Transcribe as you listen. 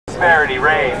prosperity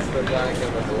reigns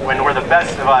when the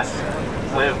best of us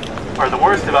live, or the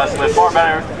worst of us live far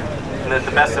better than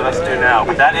the best of us do now.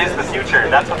 But that is the future.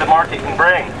 That's what the market can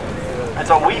bring. That's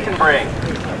what we can bring.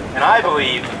 And I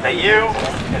believe that you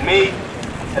and me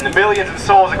and the millions of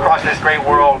souls across this great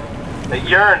world that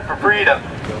yearn for freedom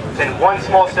can, one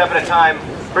small step at a time,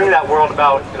 bring that world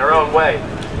about in our own way.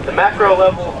 The macro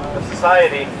level of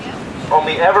society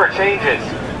only ever changes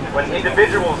when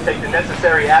individuals take the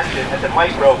necessary action at the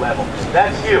micro level.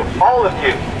 That's you, all of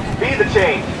you. Be the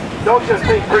change. Don't just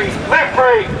think free, live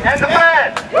free, and the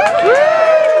Fed!